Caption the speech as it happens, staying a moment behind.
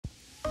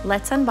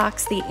Let's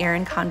unbox the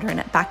ERIN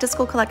CONDREN Back to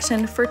School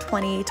collection for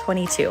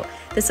 2022.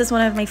 This is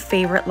one of my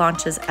favorite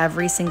launches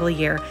every single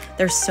year.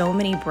 There's so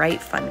many bright,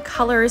 fun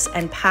colors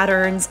and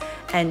patterns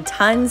and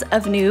tons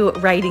of new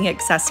writing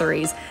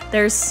accessories.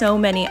 There's so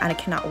many and I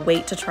cannot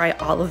wait to try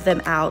all of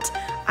them out.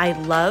 I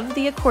love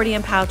the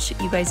accordion pouch.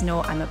 You guys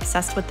know I'm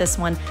obsessed with this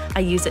one. I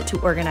use it to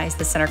organize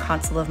the center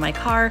console of my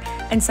car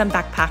and some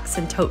backpacks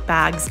and tote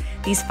bags.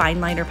 These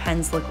fine liner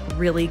pens look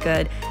really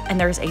good, and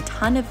there's a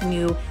ton of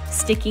new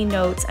sticky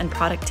notes and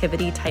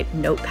productivity type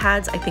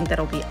notepads. I think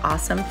that'll be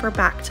awesome for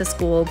back to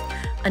school.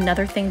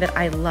 Another thing that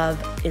I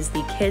love is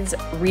the kids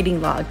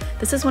reading log.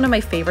 This is one of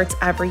my favorites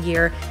every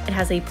year. It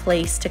has a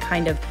place to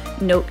kind of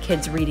note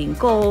kids reading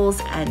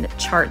goals and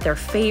chart their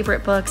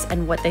favorite books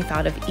and what they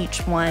thought of each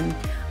one.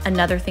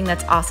 Another thing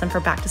that's awesome for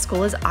back to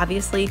school is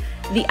obviously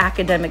the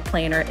academic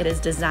planner. It is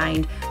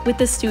designed with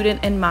the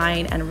student in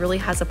mind and really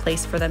has a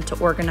place for them to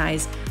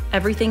organize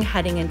everything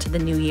heading into the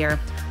new year.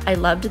 I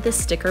loved this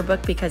sticker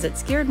book because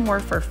it's geared more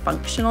for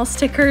functional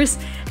stickers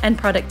and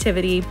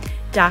productivity.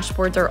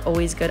 Dashboards are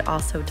always good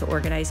also to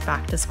organize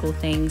back to school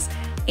things.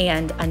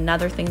 And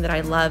another thing that I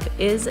love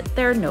is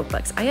their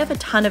notebooks. I have a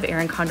ton of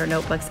ERIN CONDREN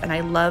notebooks and I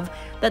love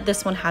that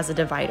this one has a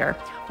divider.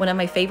 One of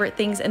my favorite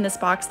things in this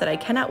box that I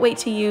cannot wait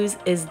to use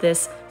is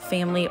this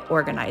family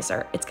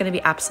organizer. It's going to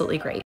be absolutely great.